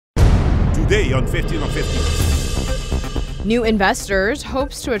today on 15 on 15. New investors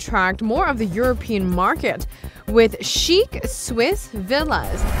hopes to attract more of the European market with chic Swiss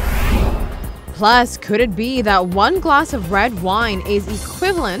villas. Plus, could it be that one glass of red wine is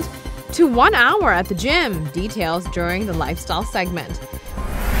equivalent to 1 hour at the gym? Details during the lifestyle segment.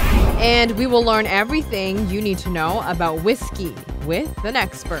 And we will learn everything you need to know about whiskey with an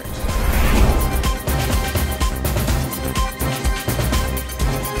expert.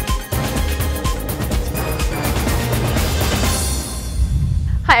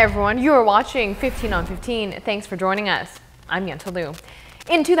 Hi everyone, you are watching 15 on 15. Thanks for joining us. I'm Yentl Lieuw.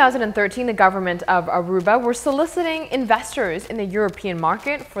 In 2013, the government of Aruba were soliciting investors in the European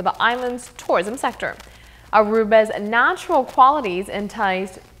market for the island's tourism sector. Aruba's natural qualities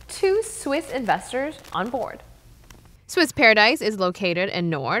enticed 2 Swiss investors on board. Swiss Paradise is located in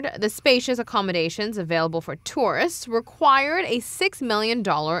Nord. The spacious accommodations available for tourists required a $6 million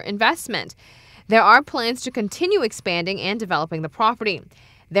investment. There are plans to continue expanding and developing the property.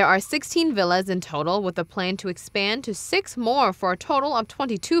 There are 16 villas in total, with a plan to expand to 6 more for a total of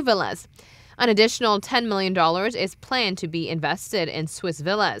 22 villas. An additional $10 million is planned to be invested in Swiss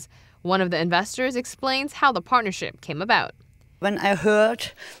villas. One of the investors explains how the partnership came about. When I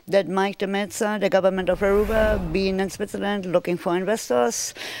heard that Mike de Metza, the government of Aruba, being in Switzerland looking for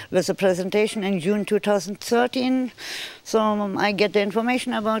investors, with a presentation in June 2013, so I get the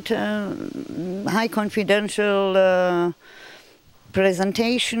information about high confidential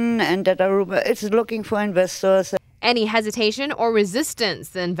presentation and that Aruba is looking for investors. Any hesitation or resistance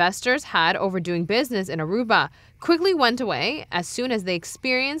the investors had over doing business in Aruba quickly went away as soon as they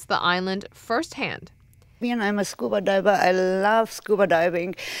experienced the island firsthand. I'm a scuba diver. I love scuba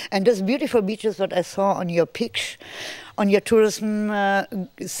diving, and those beautiful beaches that I saw on your pitch, on your tourism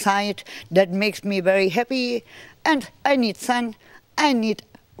site, that makes me very happy. And I need sun. I need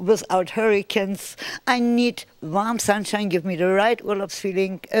without hurricanes. I need warm sunshine, give me the right Urlaubs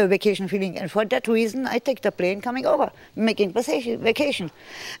feeling, vacation feeling. And for that reason, I take the plane coming over, making vacation.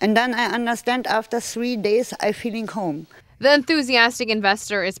 And then I understand after 3 days, I'm feeling home. The enthusiastic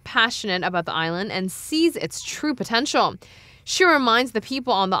investor is passionate about the island and sees its true potential. She reminds the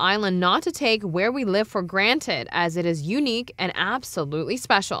people on the island not to take where we live for granted, as it is unique and absolutely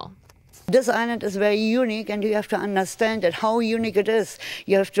special. This island is very unique, and you have to understand that how unique it is.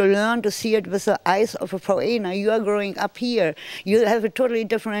 You have to learn to see it with the eyes of a foreigner. You are growing up here. You have a totally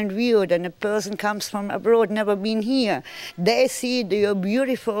different view than a person comes from abroad, never been here. They see the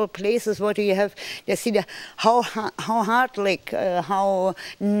beautiful places, what you have. They see how heartly, how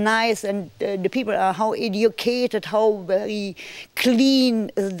nice, and the people are, how educated, how very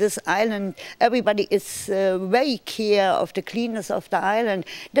clean is this island. Everybody is very care of the cleanness of the island.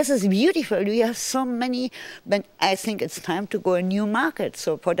 This is beautiful. We have so many, but I think it's time to go a new market.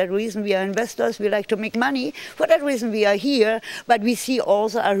 So for that reason, we are investors. We like to make money. For that reason, we are here. But we see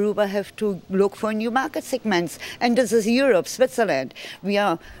also Aruba have to look for new market segments. And this is Europe, Switzerland. We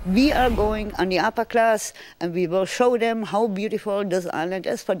are going on the upper class, and we will show them how beautiful this island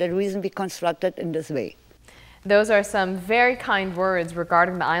is. For that reason, we constructed in this way. Those are some very kind words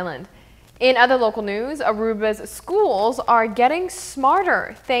regarding the island. In other local news, Aruba's schools are getting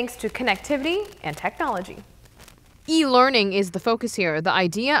smarter thanks to connectivity and technology. E-learning is the focus here. The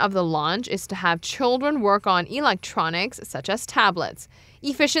idea of the launch is to have children work on electronics such as tablets.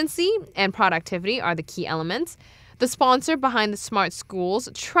 Efficiency and productivity are the key elements. The sponsor behind the smart schools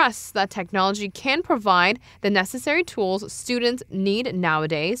trusts that technology can provide the necessary tools students need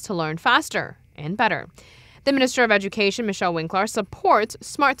nowadays to learn faster and better. The Minister of Education, Michelle Winkler, supports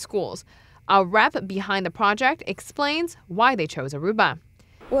smart schools. A rep behind the project explains why they chose Aruba.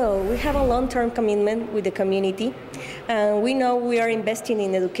 Well, we have a long-term commitment with the community, and we know we are investing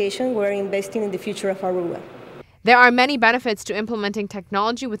in education, we're investing in the future of Aruba. There are many benefits to implementing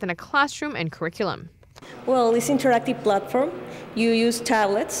technology within a classroom and curriculum. Well, this interactive platform, you use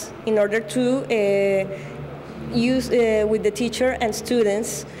tablets in order to use with the teacher and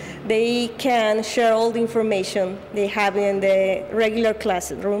students. They can share all the information they have in the regular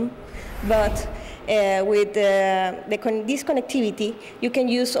classroom. But with this connectivity, you can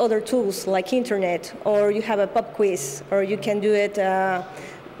use other tools like internet, or you have a pub quiz, or you can do it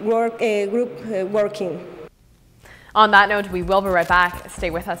group working. On that note, we will be right back. Stay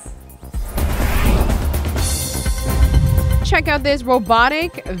with us. Check out this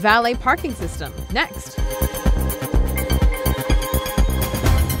robotic valet parking system next.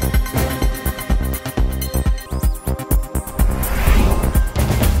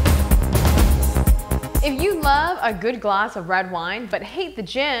 If you love a good glass of red wine but hate the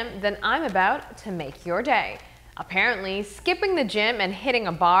gym, then I'm about to make your day. Apparently, skipping the gym and hitting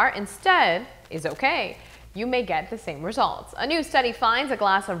a bar instead is okay. You may get the same results. A new study finds a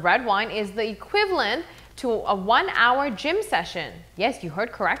glass of red wine is the equivalent to a 1-hour gym session. Yes, you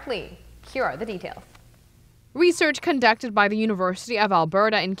heard correctly. Here are the details. Research conducted by the University of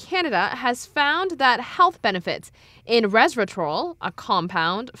Alberta in Canada has found that health benefits in resveratrol, a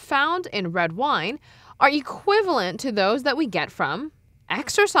compound found in red wine, are equivalent to those that we get from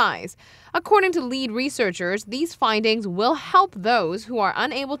exercise. According to lead researchers, these findings will help those who are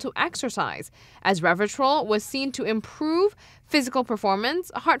unable to exercise, as resveratrol was seen to improve physical performance,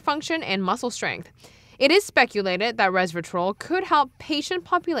 heart function, and muscle strength. It is speculated that resveratrol could help patient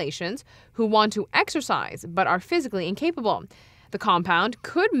populations who want to exercise but are physically incapable. The compound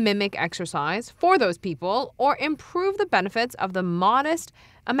could mimic exercise for those people or improve the benefits of the modest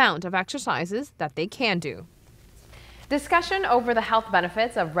amount of exercises that they can do. Discussion over the health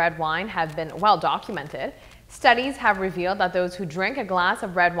benefits of red wine have been well documented. Studies have revealed that those who drink a glass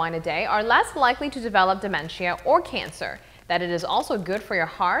of red wine a day are less likely to develop dementia or cancer, that it is also good for your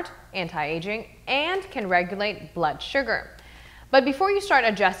heart, anti-aging, and can regulate blood sugar. But before you start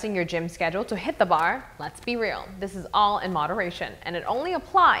adjusting your gym schedule to hit the bar, let's be real. This is all in moderation, and it only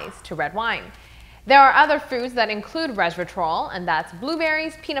applies to red wine. There are other foods that include resveratrol, and that's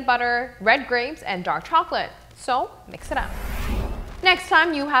blueberries, peanut butter, red grapes, and dark chocolate. So mix it up. Next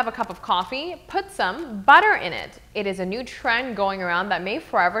time you have a cup of coffee, put some butter in it. It is a new trend going around that may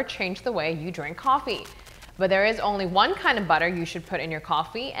forever change the way you drink coffee. But there is only one kind of butter you should put in your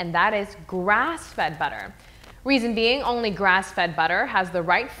coffee, and that is grass-fed butter. Reason being, only grass-fed butter has the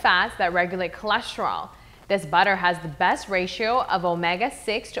right fats that regulate cholesterol. This butter has the best ratio of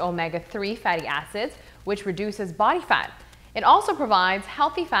omega-6 to omega-3 fatty acids, which reduces body fat. It also provides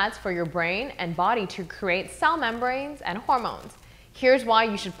healthy fats for your brain and body to create cell membranes and hormones. Here's why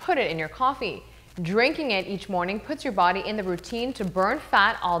you should put it in your coffee. Drinking it each morning puts your body in the routine to burn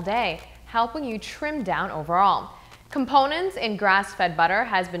fat all day, helping you trim down overall. Components in grass-fed butter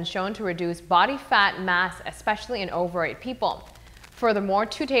has been shown to reduce body fat mass, especially in overweight people. Furthermore,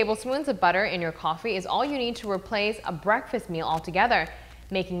 2 tablespoons of butter in your coffee is all you need to replace a breakfast meal altogether,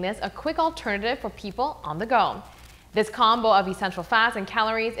 making this a quick alternative for people on the go. This combo of essential fats and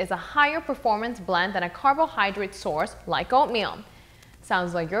calories is a higher performance blend than a carbohydrate source like oatmeal.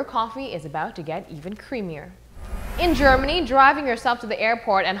 Sounds like your coffee is about to get even creamier. In Germany, driving yourself to the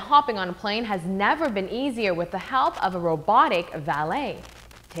airport and hopping on a plane has never been easier with the help of a robotic valet.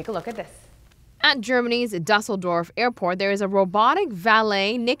 Take a look at this. At Germany's Dusseldorf airport, there is a robotic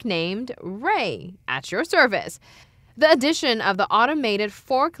valet nicknamed Ray at your service. The addition of the automated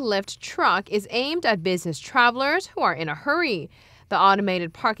forklift truck is aimed at business travelers who are in a hurry. The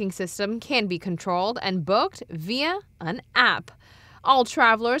automated parking system can be controlled and booked via an app. All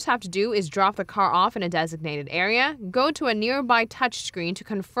travelers have to do is drop the car off in a designated area, go to a nearby touchscreen to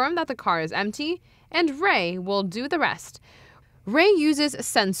confirm that the car is empty, and Ray will do the rest. Ray uses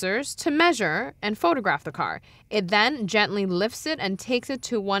sensors to measure and photograph the car. It then gently lifts it and takes it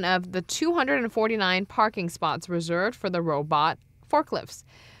to one of the 249 parking spots reserved for the robot forklifts.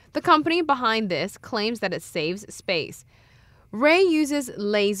 The company behind this claims that it saves space. Ray uses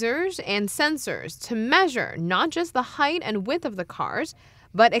lasers and sensors to measure not just the height and width of the cars,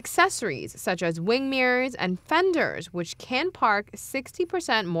 but accessories such as wing mirrors and fenders, which can park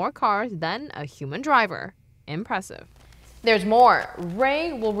 60% more cars than a human driver. Impressive. There's more.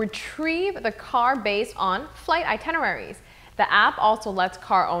 Ray will retrieve the car based on flight itineraries. The app also lets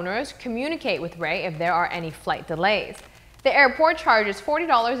car owners communicate with Ray if there are any flight delays. The airport charges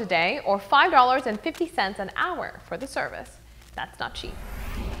 $40 a day or $5.50 an hour for the service. That's not cheap.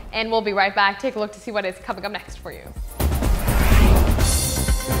 And we'll be right back. Take a look to see what is coming up next for you.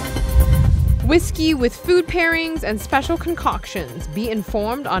 Whiskey with food pairings and special concoctions. Be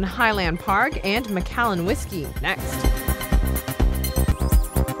informed on Highland Park and Macallan whiskey next.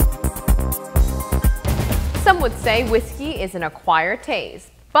 Some would say whiskey is an acquired taste,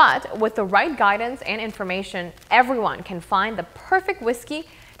 but with the right guidance and information, everyone can find the perfect whiskey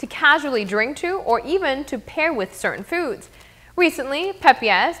to casually drink to or even to pair with certain foods. Recently,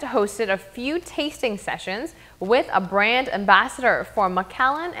 Pepiest hosted a few tasting sessions with a brand ambassador for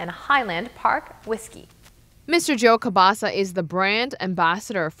Macallan and Highland Park whiskey. Mr. Joe Cabasa is the brand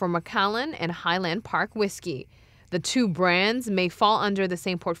ambassador for Macallan and Highland Park whiskey. The two brands may fall under the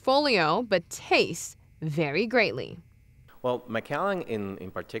same portfolio, but taste vary greatly. Well, Macallan in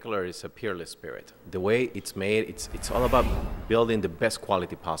particular is a peerless spirit. The way it's made, it's all about building the best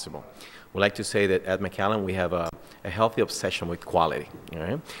quality possible. We like to say that at Macallan we have a healthy obsession with quality. All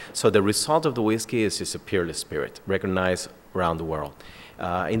right? So the result of the whiskey is just a peerless spirit, recognized around the world.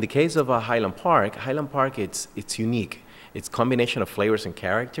 In the case of Highland Park, it's unique. It's combination of flavors and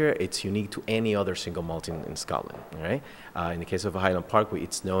character. It's unique to any other single malt in Scotland. Right? In the case of Highland Park,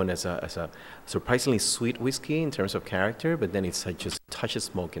 it's known as a surprisingly sweet whiskey in terms of character, but then it's just a touch of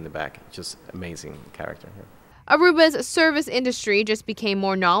smoke in the back. Just amazing character here. Aruba's service industry just became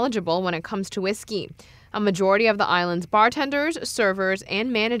more knowledgeable when it comes to whiskey. A majority of the island's bartenders, servers,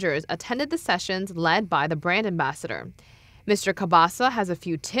 and managers attended the sessions led by the brand ambassador. Mr. Kabasa has a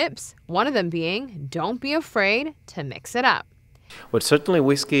few tips, one of them being, don't be afraid to mix it up. Well, certainly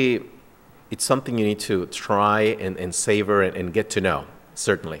whiskey, it's something you need to try and savor and get to know,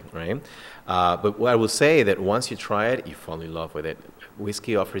 certainly, right? But what I will say that once you try it, you fall in love with it.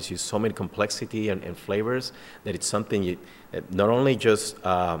 Whiskey offers you so many complexity and flavors that it's something not only just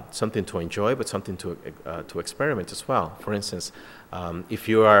something to enjoy, but something to experiment as well. For instance, if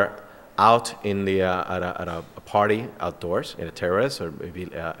you are out in at a party outdoors in a terrace, or maybe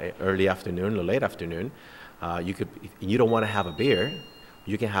early afternoon or late afternoon, you don't want to have a beer,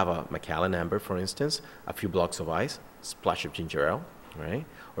 you can have a Macallan Amber, for instance, a few blocks of ice, splash of ginger ale, right?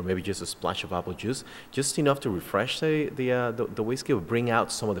 Or maybe just a splash of apple juice, just enough to refresh the whiskey, or bring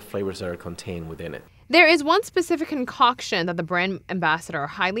out some of the flavors that are contained within it. There is one specific concoction that the brand ambassador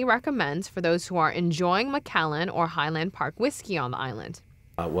highly recommends for those who are enjoying Macallan or Highland Park whiskey on the island.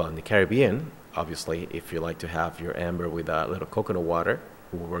 Well, in the Caribbean, obviously, if you like to have your amber with a little coconut water,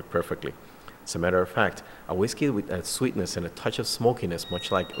 it will work perfectly. As a matter of fact, a whiskey with a sweetness and a touch of smokiness,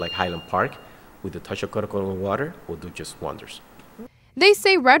 much like Highland Park, with a touch of coconut water, will do just wonders. They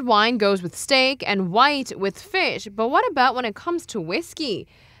say red wine goes with steak and white with fish, but what about when it comes to whiskey?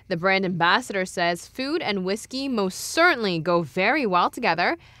 The brand ambassador says food and whiskey most certainly go very well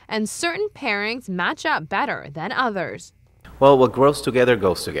together, and certain pairings match up better than others. Well, what grows together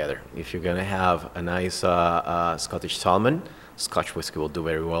goes together. If you're going to have a nice Scottish salmon, Scotch whiskey will do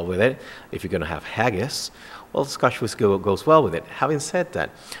very well with it. If you're going to have haggis, well, Scotch whiskey goes well with it. Having said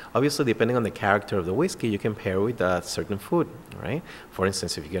that, obviously, depending on the character of the whiskey, you can pair with certain food, right? For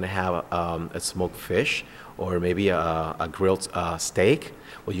instance, if you're going to have a smoked fish or maybe a grilled steak,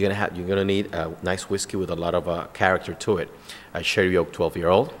 well, you're going to need a nice whiskey with a lot of character to it. A Sherry Oak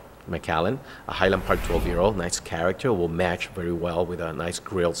 12-year-old. Macallan, a Highland Park 12-year-old, nice character, will match very well with a nice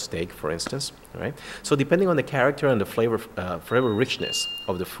grilled steak, for instance. Right? So depending on the character and the flavor richness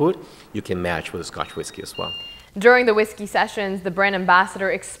of the food, you can match with a Scotch whiskey as well. During the whiskey sessions, the brand ambassador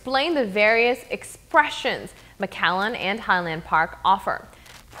explained the various expressions Macallan and Highland Park offer.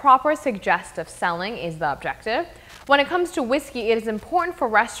 Proper suggestive selling is the objective. When it comes to whiskey, it is important for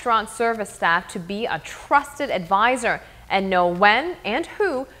restaurant service staff to be a trusted advisor and know when and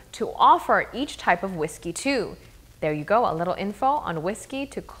who to offer each type of whiskey to. There you go, a little info on whiskey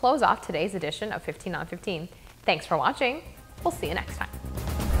to close off today's edition of 15 on 15. Thanks for watching. We'll see you next time.